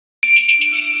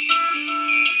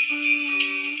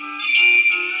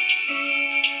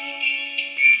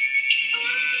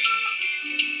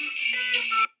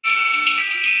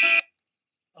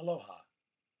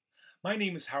My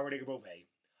name is Howard Egger-Bovet.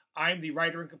 I'm the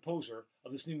writer and composer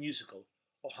of this new musical,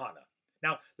 Ohana.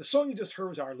 Now, the song you just heard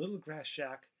was our little grass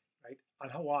shack, right, on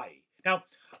Hawaii. Now,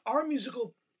 our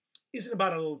musical isn't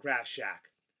about a little grass shack.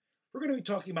 We're going to be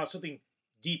talking about something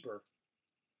deeper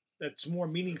that's more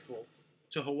meaningful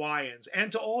to Hawaiians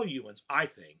and to all humans, I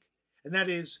think, and that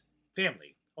is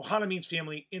family. Ohana means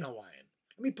family in Hawaiian.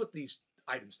 Let me put these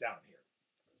items down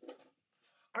here.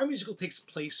 Our musical takes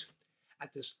place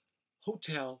at this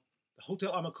hotel, the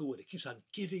Hotel Amakua, that keeps on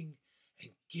giving and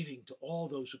giving to all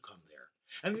those who come there.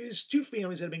 And there's two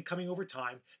families that have been coming over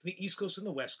time, the East Coast and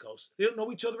the West Coast. They don't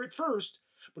know each other at first,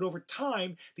 but over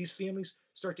time, these families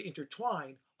start to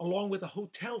intertwine along with the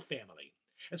hotel family.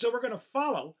 And so we're going to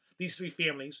follow these three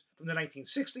families from the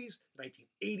 1960s, the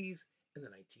 1980s, and the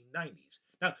 1990s.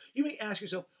 Now, you may ask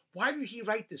yourself, why did he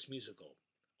write this musical,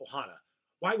 Ohana?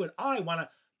 Why would I want to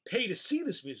pay to see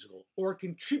this musical or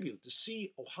contribute to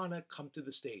see Ohana come to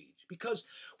the stage? Because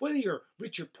whether you're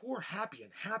rich or poor, happy,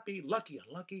 lucky,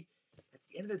 unlucky, at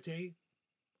the end of the day,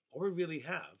 all we really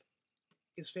have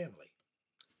is family.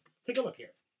 Take a look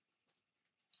here.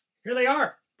 Here they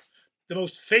are, the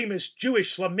most famous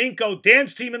Jewish flamenco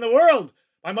dance team in the world,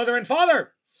 my mother and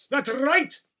father. That's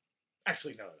right.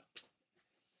 Actually, no.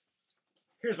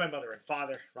 Here's my mother and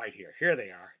father right here. Here they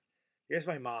are. Here's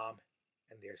my mom,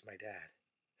 and there's my dad.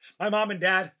 My mom and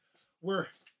dad were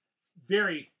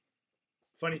very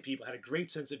funny people, had a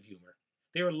great sense of humor.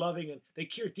 They were loving and they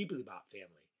cared deeply about family.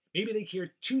 Maybe they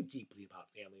cared too deeply about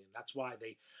family, and that's why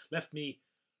they left me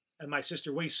and my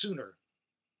sister way sooner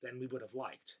than we would have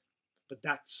liked. But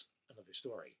that's another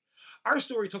story. Our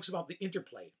story talks about the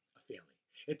interplay of family.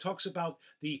 It talks about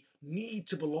the need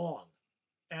to belong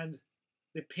and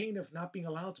the pain of not being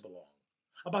allowed to belong,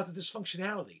 about the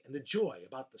dysfunctionality and the joy,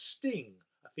 about the sting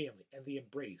of family and the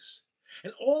embrace.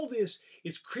 And all this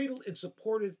is cradled and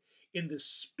supported in the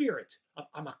spirit of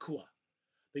Amakua,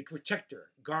 the protector,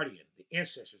 guardian, the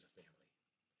ancestors of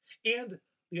family, and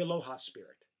the aloha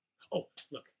spirit. Oh,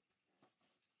 look,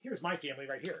 here's my family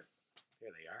right here.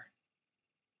 There they are.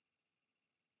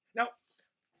 Now,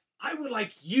 I would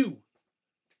like you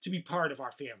to be part of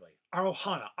our family, our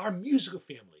Ohana, our musical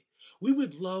family. We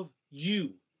would love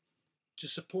you to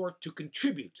support, to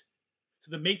contribute to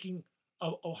the making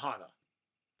of Ohana,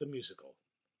 the musical.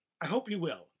 I hope you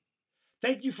will.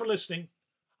 Thank you for listening.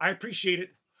 I appreciate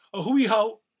it. A hui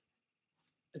ho.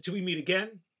 Until we meet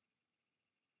again,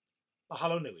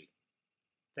 mahalo nui.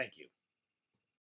 Thank you.